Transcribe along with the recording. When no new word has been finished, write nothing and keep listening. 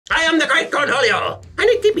I am the great Cornholio. I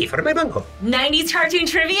need Tippy for my bungo. 90s cartoon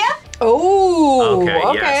trivia? Oh,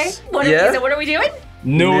 okay. Yes. What are we doing?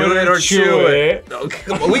 Knew it or chew it. Okay,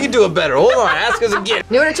 come on, we can do it better. Hold on, ask us again.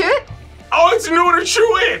 Knew it or chew it? Oh, it's knew it or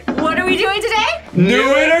chew it. What are we doing today?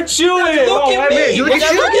 Knew it or chew it. Look at me. Look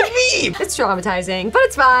at me. It's traumatizing, but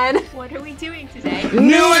it's fine. What are we doing today?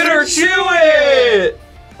 Knew it or chew it.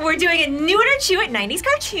 We're doing a Knew It or Chew It 90s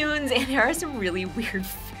cartoons, and there are some really weird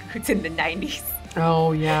foods in the 90s.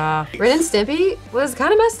 Oh, yeah. Ren and Stimpy was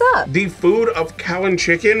kind of messed up. The food of cow and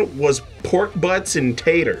chicken was pork butts and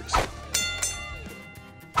taters.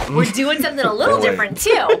 We're doing something a little different,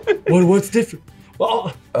 too. What's different?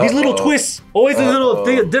 Well, these little twists. Always these little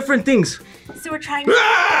different things. So we're trying to...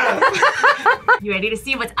 You ready to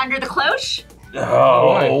see what's under the cloche?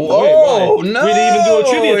 Oh, no. We didn't even do a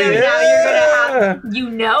trivia thing. Now you're gonna have... You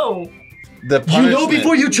know. The punishment.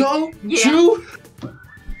 before you chew? Yeah. Chew?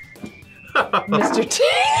 Mr.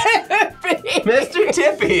 Tippy. Mr.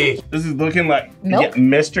 Tippy. This is looking like Milk?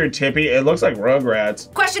 Mr. Tippy. It looks like Rugrats.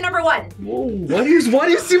 Question number 1. Whoa, why do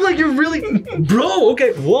you seem like you're really... Bro,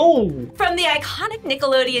 okay, whoa. From the iconic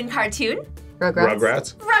Nickelodeon cartoon,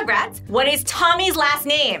 Rugrats. Rugrats, what is Tommy's last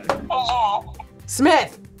name?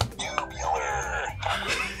 Smith.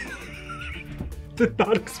 Did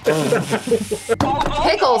not expect that.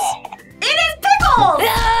 Pickles. It is Pickles!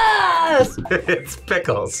 Yes. It's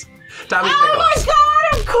Pickles. Tommy Oh Pickles. my God,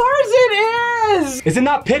 of course it is. Is it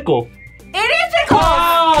not pickle? It is Pickles!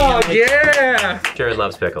 Oh, yeah. Jared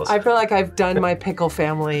loves pickles. I feel like I've done my pickle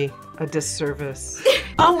family a disservice.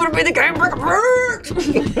 I'm gonna be the guy.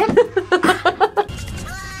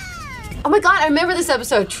 Oh my God, I remember this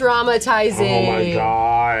episode. Traumatizing. Oh my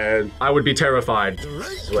God. I would be terrified.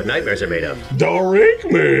 This is what nightmares are made of. Don't rake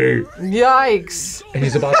me. Yikes. And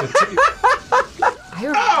he's about to... I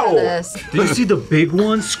remember this. Did you see the big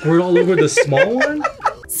one squirt all over the small one?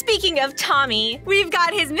 Speaking of Tommy, we've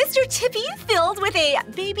got his Mr. Tippy filled with a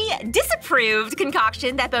baby disapproved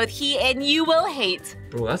concoction that both he and you will hate.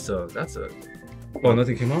 Bro, that's a... Oh,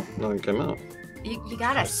 nothing came out? Nothing came out. You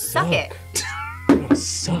gotta suck it. That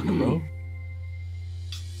suck, bro.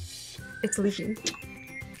 It's leaking.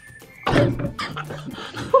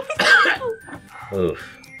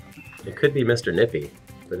 Oof. It could be Mr. Nippy,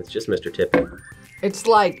 but it's just Mr. Tippy. It's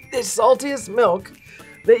like the saltiest milk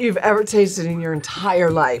that you've ever tasted in your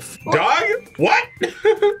entire life. Dog? What?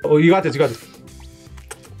 Oh, you got this, you got this.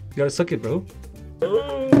 You gotta suck it, bro.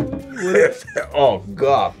 Oh,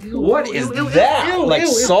 God. What is that? Like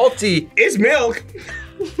salty. It's milk.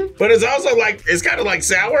 But it's also like, it's kind of like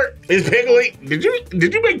sour. It's pickly.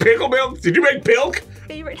 Did you make pickle milk? Did you make pilk?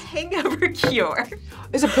 Favorite hangover cure.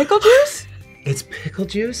 Is it pickle juice? It's pickle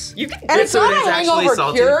juice? You can And it's So not it is a actually hangover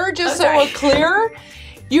salty? cure, just so we're clear.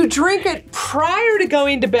 You drink it prior to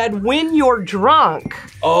going to bed when you're drunk.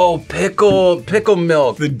 Oh, pickle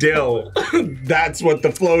milk. The dill. That's what the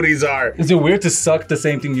floaties are. Is it weird to suck the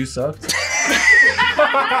same thing you sucked?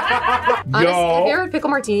 Honestly, have you ever had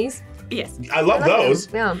pickle martinis? Yes. I love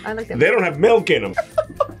those. Yeah, I like them. They don't have milk in them.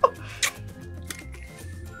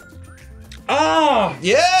 Ah!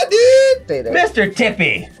 Yeah, dude. Stay there. Mr.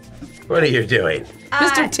 Tippy! What are you doing?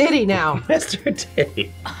 Mr. Titty now. Mr.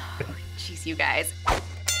 Tippy. Jeez, you guys.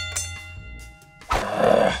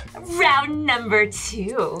 Round number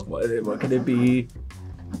 2. What could it be?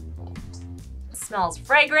 Smells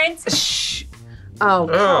fragrant. Shh. Oh, come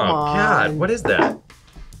Oh, on. God. What is that?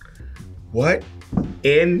 What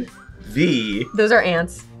in the... Those are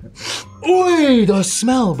ants. Oi, the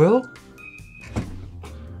smell, bro.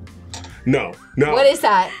 No. What is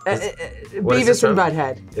that? What is Beavis this from from?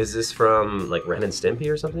 Butthead. Is this from, like, Ren and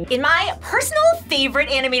Stimpy or something? In my personal favorite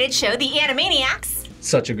animated show, the Animaniacs,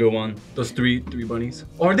 Such a good one. Those three bunnies.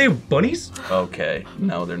 Are they bunnies? Okay.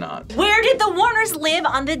 No, they're not. where did the Warners live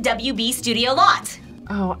on the WB studio lot?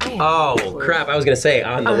 Oh, I am. Oh, crap. I was going to say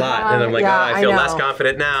on the lot. And I'm like, yeah, oh, I I feel know. less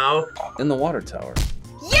confident now. In the water tower.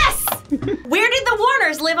 Yes! Where did the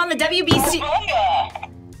Warners live on the WB studio?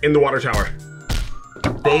 In the water tower.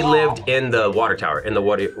 They lived in the water tower, in the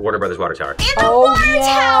Warner Brothers water tower. In the water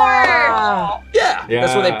tower! Yeah.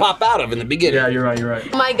 That's where they pop out of in the beginning. Yeah, you're right, you're right.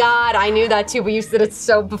 Oh my God, I knew that too, but you said it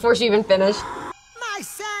so before she even finished. My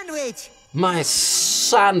sandwich! My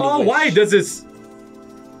sandwich. Oh, why does this?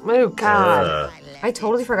 Oh, God. I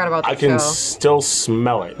totally forgot about I that can show. still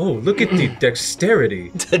smell it. Oh, look at the dexterity.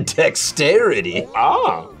 The dexterity.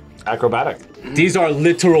 Ah, acrobatic. These are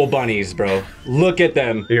literal bunnies, bro. Look at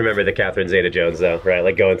them. You remember the Catherine Zeta-Jones, though, right?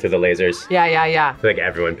 Like going through the lasers. Yeah. I think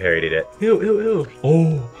everyone parodied it. Ew, ew, ew.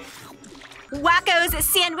 Oh. Wakko's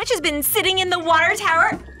sandwich has been sitting in the water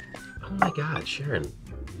tower. Oh my God, Sharon.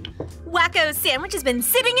 Wakko's sandwich has been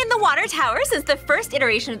sitting in the water tower since the first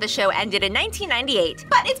iteration of the show ended in 1998,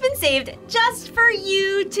 but it's been saved just for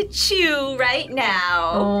you to chew right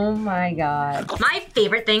now. Oh my god. My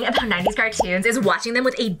favorite thing about 90s cartoons is watching them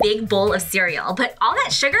with a big bowl of cereal, but all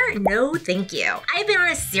that sugar, no thank you. I've been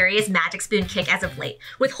on a serious Magic Spoon kick as of late.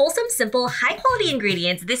 With wholesome, simple, high-quality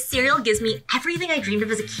ingredients, this cereal gives me everything I dreamed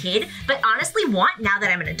of as a kid, but honestly want now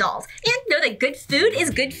that I'm an adult. And know that good food is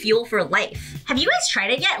good fuel for life. Have you guys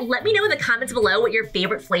tried it yet? Let me know in the comments below what your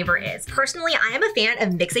favorite flavor is. Personally, I am a fan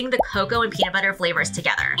of mixing the cocoa and peanut butter flavors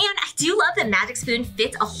together. And I do love that Magic Spoon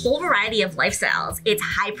fits a whole variety of lifestyles. It's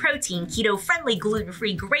high protein, keto-friendly,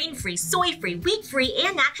 gluten-free, grain-free, soy-free, wheat-free,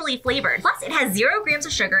 and naturally flavored. Plus, it has 0 grams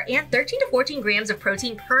of sugar and 13 to 14 grams of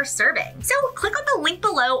protein per serving. So click on the link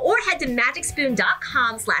below or head to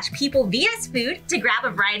magicspoon.com/peoplevsfood to grab a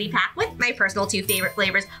variety pack with my personal 2 favorite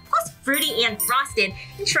flavors, plus fruity and frosted,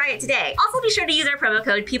 and try it today. Also be sure to use our promo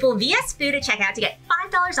code PeopleVSFood at checkout to get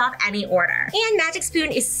 $5 off any order. And Magic Spoon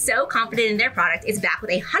is so confident in their product, it's backed with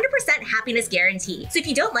a 100% happiness guarantee. So if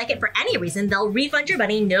you don't like it for any reason, they'll refund your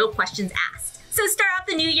money, no questions asked. So start off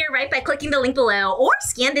the new year right by clicking the link below or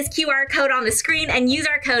scan this QR code on the screen and use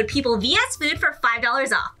our code PeopleVSFood for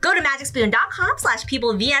 $5 off. Go to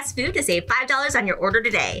magicspoon.com/peoplevsfood to save $5 on your order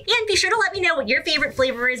today. And be sure to let me know what your favorite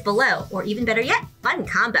flavor is below, or even better yet, fun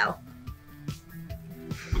combo.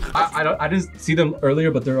 I didn't see them earlier,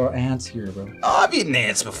 but there are ants here, bro. Oh, I've eaten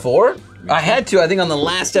ants before. I had to, I think on the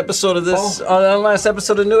last episode of this, on the last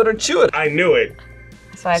episode of Knew It or Chew It. I knew it.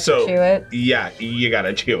 So I have to chew it. Yeah, you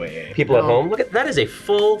gotta chew it. People at home, look at that is a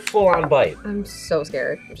full-on bite. I'm so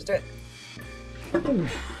scared. Just do it.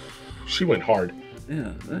 She went hard.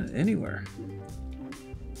 Yeah, anywhere.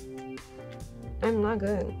 I'm not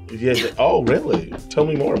good. Yeah. Oh, really? Tell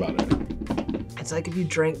me more about it. It's like if you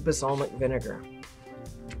drank balsamic vinegar.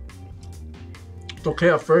 It's okay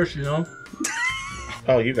at first, you know?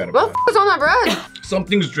 Oh, you got it. What the f is on that bread?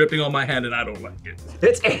 Something's dripping on my hand and I don't like it.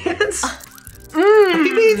 It's ants? Are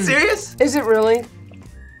you being serious? Is it really?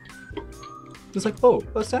 It's like, oh,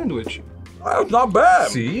 a sandwich. That's not bad.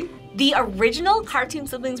 See? The original cartoon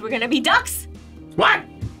siblings were gonna be ducks, What?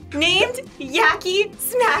 named Yaki,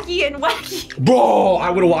 Smacky, and Wacky. Bro,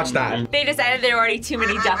 I would've watched that. They decided there were already too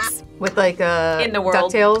many ducks. With like In the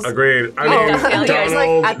world. DuckTales. Agreed. I Oh, mean, Sheffield, yeah, it's like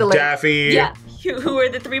Donald, at the lake. Daffy. Yeah. Who are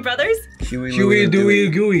the 3 brothers? Huey, Dewey,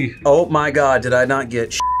 Gooey. Oh my God, did I not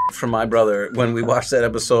get from my brother when we watched that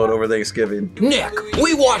episode over Thanksgiving? Nick,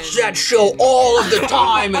 we watched that show all of the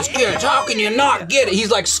time as kids. How can you not get it? He's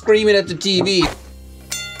like screaming at the TV.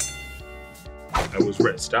 I was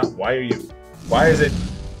red. Stop. Why are you? Why is it?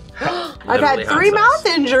 I've had 3 mouth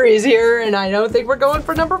injuries here, and I don't think we're going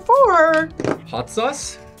for number 4. Hot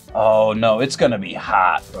sauce? Oh no, it's gonna be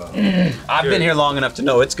hot. I've been here long enough to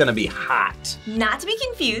know it's gonna be hot. Not to be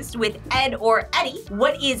confused with Ed or Eddy.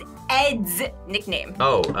 What is Ed's nickname?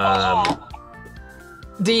 Oh,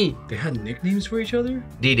 D. They had nicknames for each other?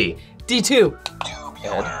 DD. D2.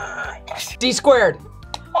 D squared.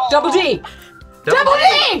 Double D. Double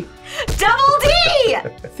D! Double D!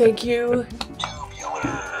 Thank you.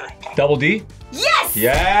 Double D? Yes!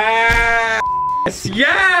 Yeah.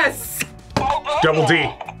 Yes! Double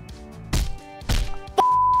D.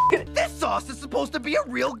 This sauce is supposed to be a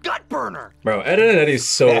real gut burner. Bro, Ed and Eddy's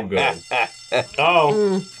so good.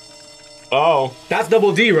 Oh. Oh. That's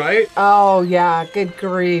Double D, right? Oh, yeah. Good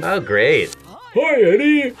grief. Oh, great. Hi,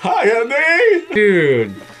 Eddy. Hi, Andy.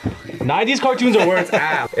 Dude, 90s cartoons are where it's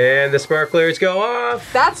at. And the sparklers go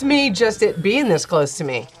off. That's me just it being this close to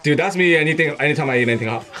me. Dude, that's me anytime I eat anything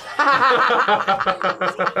hot.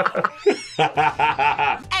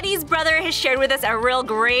 Eddy's brother has shared with us a real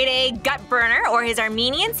grade A gut burner, or his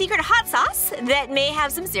Armenian secret hot sauce, that may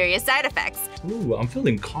have some serious side effects. Ooh, I'm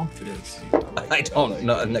feeling confidence. I don't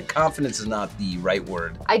know, and the confidence is not the right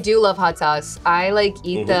word. I do love hot sauce. I like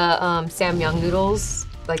eat the Samyang noodles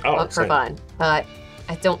like Oh, for same. fun, but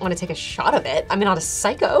I don't want to take a shot of it. I'm not a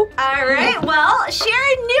psycho. All right, well,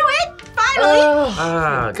 Sharon knew it, finally.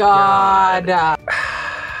 Ah, God.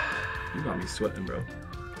 You got me sweating, bro.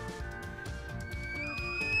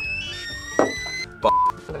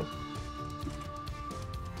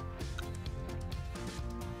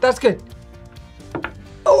 That's good.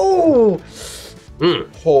 Oh.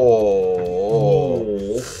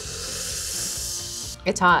 Oh.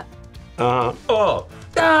 It's hot. Oh.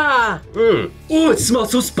 Ah. Mm. Oh, it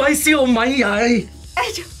smells so spicy on my eye.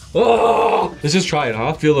 Oh. Let's just try it,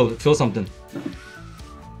 huh? Feel something.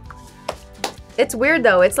 It's weird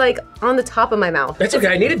though. It's like on the top of my mouth. That's okay,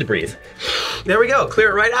 I needed to breathe. There we go, clear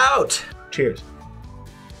it right out. Cheers.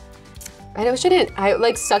 I shouldn't. I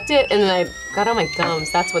like sucked it and then I got on my gums.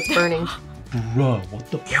 That's what's burning. Bruh, what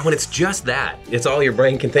the? Yeah, when it's just that, it's all your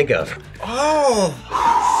brain can think of. Oh.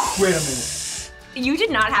 Wait a minute. You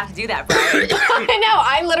did not have to do that, Brian. I know,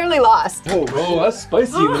 I literally lost. Oh, bro, that's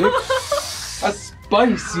spicy, Nick. That's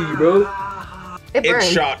spicy, bro. It It burned.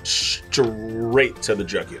 shot straight to the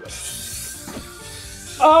jugular.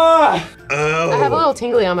 Ah! Oh. I have a little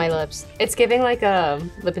tingly on my lips. It's giving like a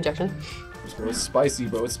lip injection. Bro, it's spicy,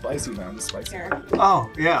 bro. It's spicy, man. It's spicy. Oh,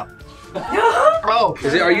 yeah. Oh,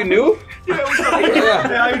 is it? Are you new? Yeah,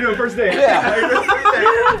 how you doing? First day.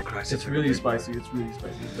 Yeah. It's really spicy. It's really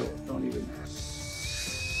spicy. Don't even.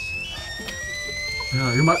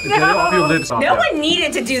 Yeah, you might get it off your lips. No one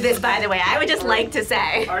needed to do this, by the way. I would just like to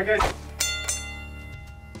say. All right, guys.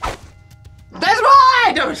 That's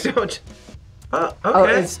why! Don't. Okay. Oh,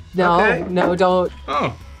 it's, no, Okay. no, don't.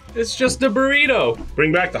 Oh, it's just a burrito.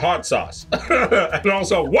 Bring back the hot sauce. And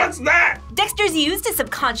also, what's that? Dexter's used a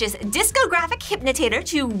subconscious discographic hypnotator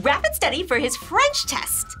to rapid study for his French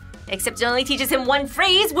test. Except it only teaches him one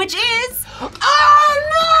phrase, which is...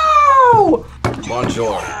 Oh no!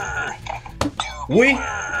 Bonjour. Oui.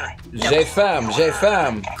 J'ai faim, j'ai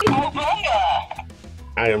faim.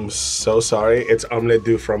 I am so sorry. It's omelette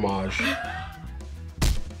du fromage.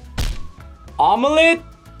 Omelette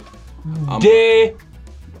de...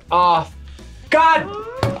 God!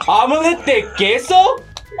 Omelette de queso?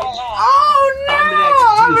 Oh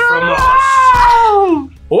Omelette du fromage.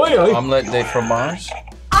 Oi, oi. Omelette de fromage?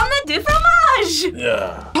 Omelette du fromage!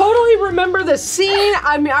 Yeah. Totally remember the scene.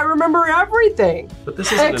 I mean, I remember everything. But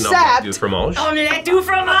this isn't an Except- omelette du fromage. Omelette du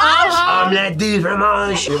fromage! Omelette du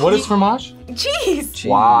fromage. What is fromage? Jeez!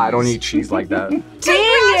 Wow, I don't eat cheese like that.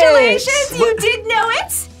 Congratulations! You did know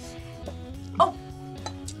it!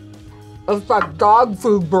 It's like dog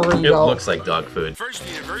food burrito. It looks like dog food. First,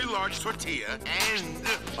 need a very large tortilla and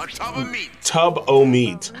a tub of meat. Tub o'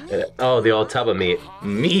 meat. Oh, the old tub of meat.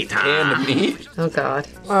 Meat, And meat? Oh God.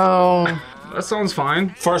 Oh. That sounds fine.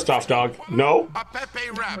 First off, dog, no. A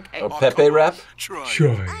PePe wrap. A Pepe wrap? Try.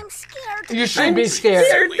 Sure. You should be scared.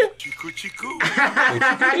 Chiku chiku.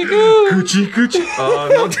 Coochie coochie.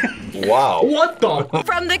 Oh, no. Wow. What the?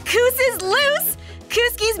 From the Cooses Loose,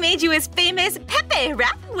 Kuski's made you his famous PePe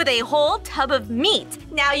wrap with a whole tub of meat.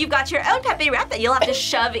 Now you've got your own PePe wrap that you'll have to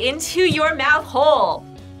shove into your mouth hole.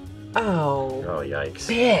 Oh. Oh, yikes.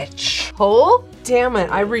 Bitch. Holl? Damn it,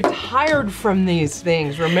 I retired from these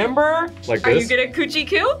things, remember? Like Are this? you gonna coochie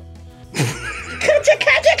coo?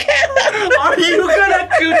 Are you gonna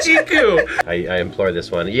coochie coo? I implore this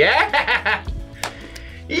one. Yeah!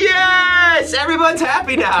 Yes! Everyone's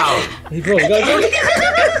happy now. Hey, bro, you guys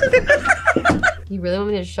You really want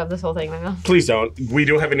me to shove this whole thing now? Please don't. We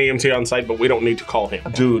do have an EMT on site, but we don't need to call him.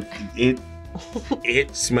 Dude, it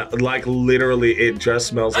smells like literally, it just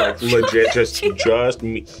smells like legit, just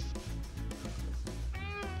meat.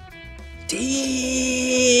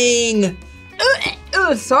 Ding!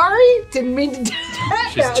 Sorry, didn't mean to do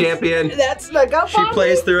that. She's champion. That snuck up She on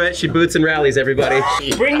plays me. through it. She boots and rallies everybody.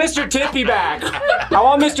 Bring Mr. Tippy back. I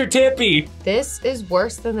want Mr. Tippy. This is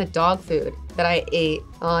worse than the dog food that I ate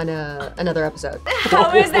on another episode.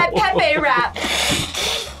 How is that PePe wrap?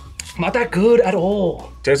 Not that good at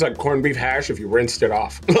all. Tastes like corned beef hash if you rinsed it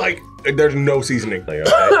off. Like, there's no seasoning. Like,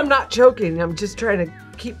 okay. I'm not choking, I'm just trying to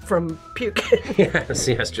keep from puking. Yes,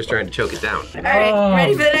 yes, just trying to choke it down. All right,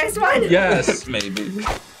 ready for the next one? Yes. Maybe.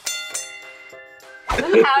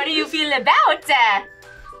 How do you feel about that?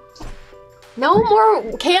 No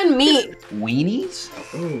more canned meat. Weenies?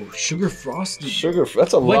 Oh, sugar frosted. Sugar,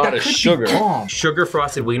 that's a Wait, lot that of could sugar. be bomb. Sugar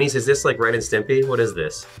frosted weenies. Is this like Ren and Stimpy? What is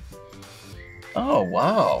this? Oh,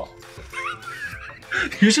 wow.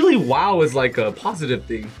 Usually wow is like a positive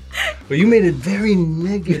thing, but you made it very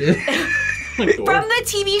negative. Like, From the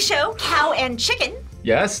TV show Cow and Chicken,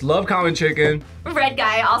 yes, love cow and chicken. Red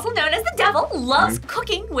Guy, also known as the Devil, loves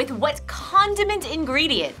cooking with what condiment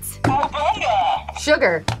ingredients?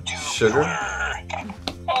 Sugar. Sugar?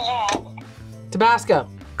 Tabasco.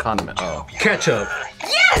 Condiment. Oh. Ketchup.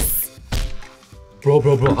 Yes! Bro,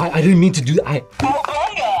 I didn't mean to do that.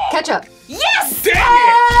 Ketchup. Yes! Dang it!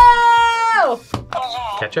 Oh!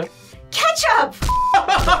 Ketchup? Ketchup!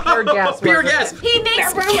 Pure gas. Pure guess. He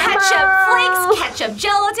makes ketchup flakes, ketchup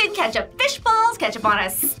gelatin, ketchup fish balls, ketchup on a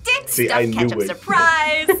stick, See, stuffed I knew ketchup it.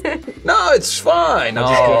 surprise. No, it's fine.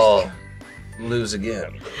 I'll lose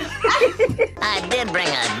again. I did bring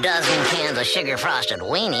a dozen cans of sugar frosted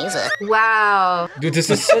weenies. Wow. Dude, this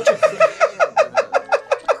is such a.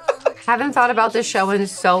 Haven't thought about this show in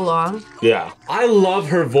so long. Yeah. I love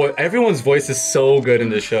her voice. Everyone's voice is so good in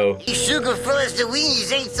this show. Sugar Frosted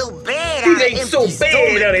Weenies ain't so bad. It ain't so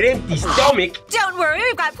bad on an empty stomach. Don't worry,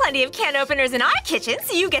 we've got plenty of can openers in our kitchen,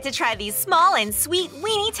 so you get to try these small and sweet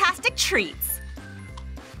weenie-tastic treats.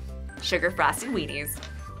 Sugar Frosted Weenies.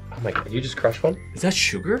 Oh my god, you just crushed one? Is that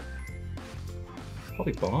sugar?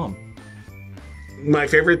 Probably bomb. My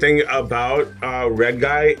favorite thing about Red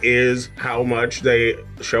Guy is how much they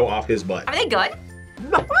show off his butt. Are they good?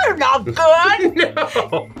 No, they're not good.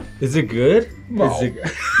 No. Is it good? No. Is it...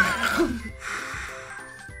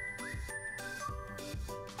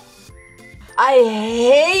 I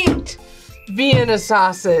hate Vienna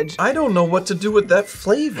sausage. I don't know what to do with that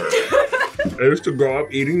flavor. I used to grow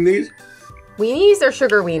up eating these. Weenies or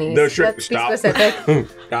sugar weenies? The sugar. Let's be Stop. specific.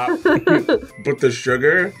 Stop. But the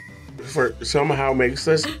sugar somehow makes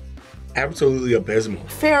this absolutely abysmal.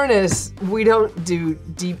 Fairness, we don't do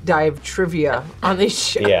deep dive trivia on these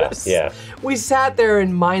shows. Yeah. We sat there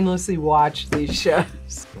and mindlessly watched these shows.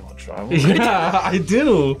 Yeah, I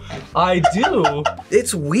do. I do.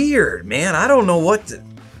 It's weird, man. I don't know what to...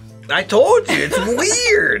 I told you, it's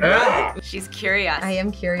weird. She's curious. I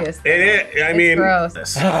am curious. I mean,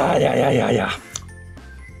 Gross. Yeah.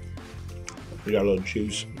 we got a little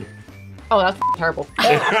juice. Oh, that's terrible.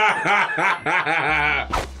 Yeah.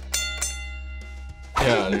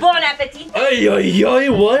 Bon appetit. Ay,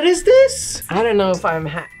 what is this? I don't know if I'm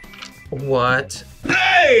What?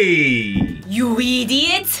 Hey! You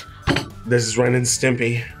idiot! This is Ren and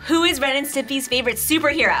Stimpy. Who is Ren and Stimpy's favorite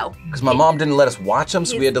superhero? Because my mom didn't let us watch them,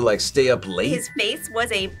 so we had to like stay up late. His face was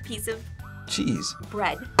a piece of Cheese.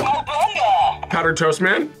 bread. Powdered Toast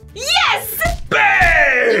Man? Yes!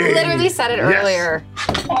 Bang! You literally said it earlier.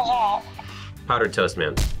 Powdered Toast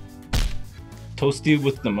Man. Toasty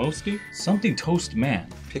with the mosty? Something toast man.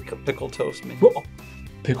 Pickle toast, man.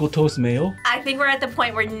 Pickle toast mayo? I think we're at the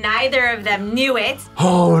point where neither of them knew it.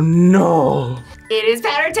 Oh no. It is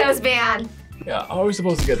Powdered Toast Man. Yeah, how are we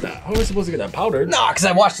supposed to get that? How are we supposed to get that powdered? No, because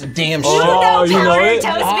I watched the damn show. Oh, you know Powdered it?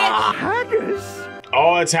 Toast Man. Haggis.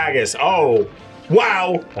 Oh, it's Haggis. Oh,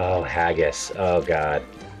 wow. Oh, Haggis. Oh god.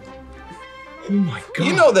 Oh my god.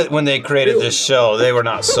 You know that when they created this show, they were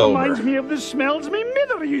not sober. Me of the smells me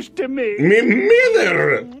mither used to make. Me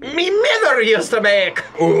mither. Me mother used to make.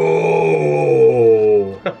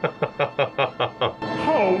 Oh.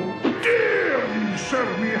 How dare you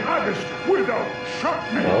serve me haggis without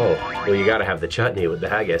chutney? Oh, well you gotta have the chutney with the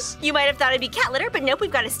haggis. You might have thought it'd be cat litter, but nope,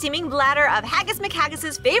 we've got a steaming bladder of Haggis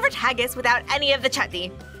McHaggis's favorite haggis without any of the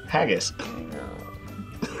chutney. Haggis.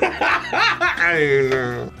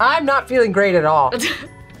 I'm not feeling great at all.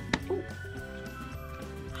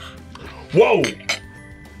 Whoa.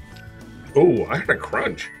 Oh, I had a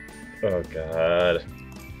crunch. Oh god.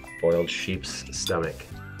 Boiled sheep's stomach.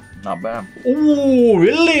 Not bad. Ooh,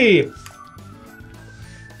 really?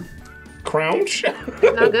 Crunch?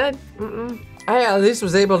 Not good. I at least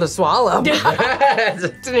was able to swallow.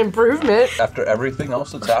 It's an improvement. After everything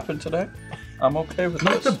else that's happened today, I'm okay with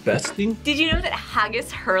Not the this. best thing? Did you know that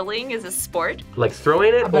haggis hurling is a sport? Like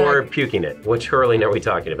throwing it or puking it? Which hurling are we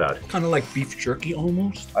talking about? Kind of like beef jerky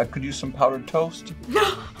almost. I could use some powdered toast.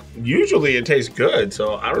 Usually it tastes good,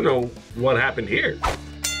 so I don't know what happened here.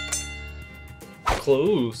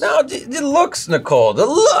 Close. No, the looks, Nicole, the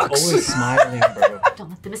looks. Always smiling, bro. Don't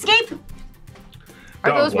let them escape.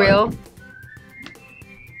 Are those real?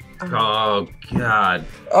 Oh god.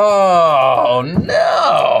 Oh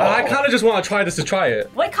no. I kind of just want to try this to try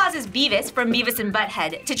it. What causes Beavis from Beavis and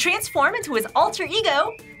Butthead to transform into his alter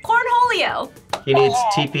ego, Cornholio? He needs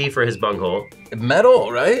TP for his bunghole.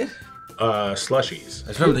 Metal, right? Slushies.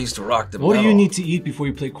 I remember they used to rock the What do metal. you need to eat before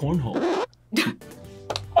you play cornhole?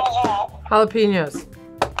 Jalapenos.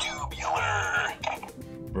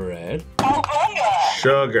 Bread.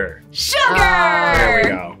 Sugar. Sugar! There we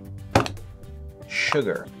go.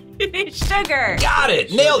 Sugar. Sugar. Got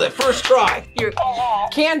it. Nailed it. First try.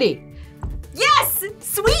 Candy. Yes!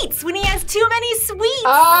 Sweets! When he has too many sweets.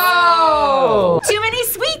 Oh! Too many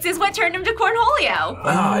sweets is what turned him to Cornholio. Oh,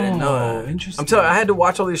 I didn't know that. Interesting. I'm telling you, I had to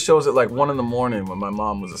watch all these shows at like 1 in the morning when my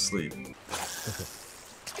mom was asleep.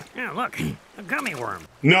 Yeah, look, a gummy worm.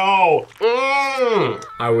 No.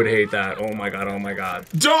 I would hate that. Oh my god, oh my god.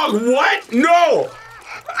 Dog, what? No.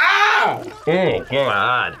 Ah! Oh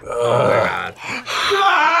god. Oh my god.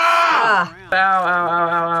 Ah! Ow, ow, ow,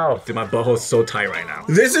 ow, ow. Dude, my butthole's so tight right now.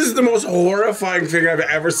 This is the most horrifying thing I've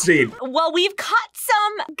ever seen. Well, we've caught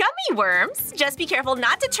some gummy worms. Just be careful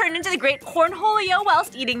not to turn into the great Cornholio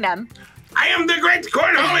whilst eating them. I am the great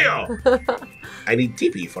Cornholio. I need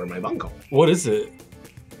TP for my bunghole. What is it?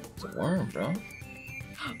 It's a worm, bro.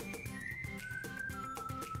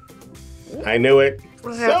 I knew it.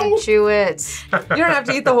 I have to chew it. You don't have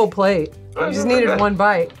to eat the whole plate. You just needed one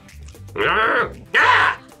bite.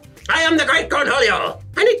 I am the great Cornholio.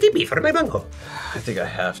 I need Tippy for my bungo. I think I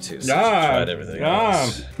have to. Since I tried everything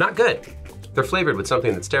else. Not good. They're flavored with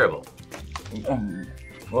something that's terrible.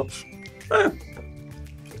 Whoops.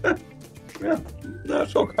 Yeah,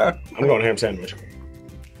 that's okay. I'm going ham sandwich.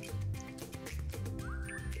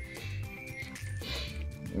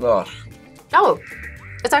 Ugh. Oh,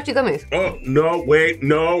 it's actually gummies. Oh, no, wait,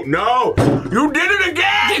 no. You did it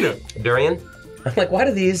again! Durian? I'm like, why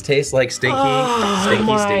do these taste like stinky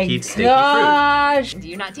fruit? Gosh. Do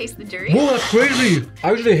you not taste the durian? Whoa, that's crazy. I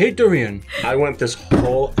usually hate durian. I went this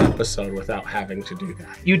whole episode without having to do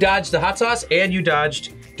that. You dodged the hot sauce and you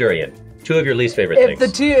dodged durian. Two of your least favorite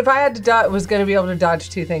things. If I had to was going to be able to dodge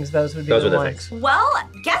two things, those would be Those the are the ones. things. Well,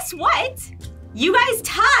 guess what? You guys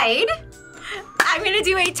tied. I'm gonna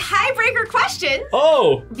do a tiebreaker question.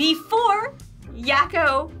 Oh! Before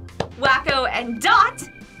Yakko, Wakko, and Dot,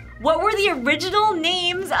 what were the original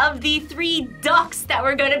names of the 3 ducks that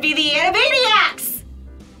were gonna be the Animaniacs?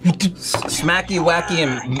 Smacky, Wacky,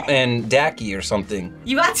 and Dacky or something.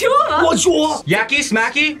 You got 2 of them. What's what? Yacky,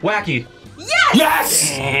 smacky, wacky.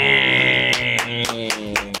 Yes!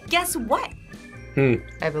 Yes! Guess what? I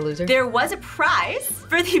have a loser. There was a prize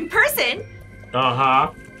for the person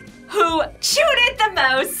Uh-huh. who chewed it the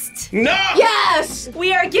most. No! Yes!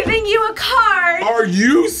 We are giving you a card Are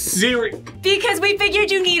you serious? because we figured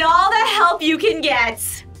you need all the help you can get.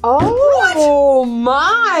 Oh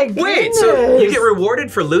my goodness. Wait, so you get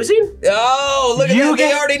rewarded for losing? Oh, look at that.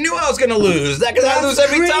 They already knew I was going to lose. Because I lose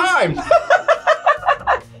every time.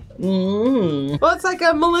 Well, it's like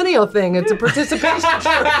a millennial thing. It's a participation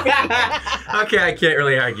trophy. Okay, I can't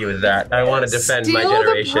really argue with that. I want to defend my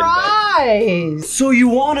generation. Steal the prize. So you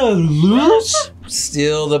want to lose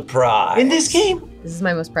Steal the prize. in this game? This is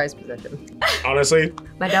my most prized possession. Honestly,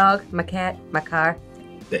 My dog, my cat, my car.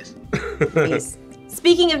 this. Please.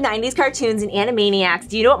 Speaking of 90s cartoons and Animaniacs,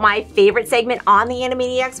 do you know what my favorite segment on the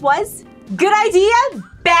Animaniacs was? Good idea,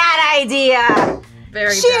 bad idea.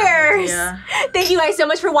 Very Cheers! bad idea. Thank you guys so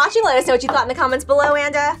much for watching. Let us know what you thought in the comments below,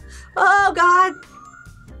 and oh God.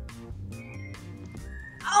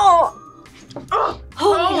 Oh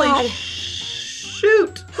Holy God.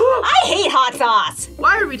 shoot! I hate hot sauce.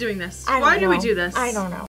 Why are we doing this? I don't Why do we know. do this? I don't know.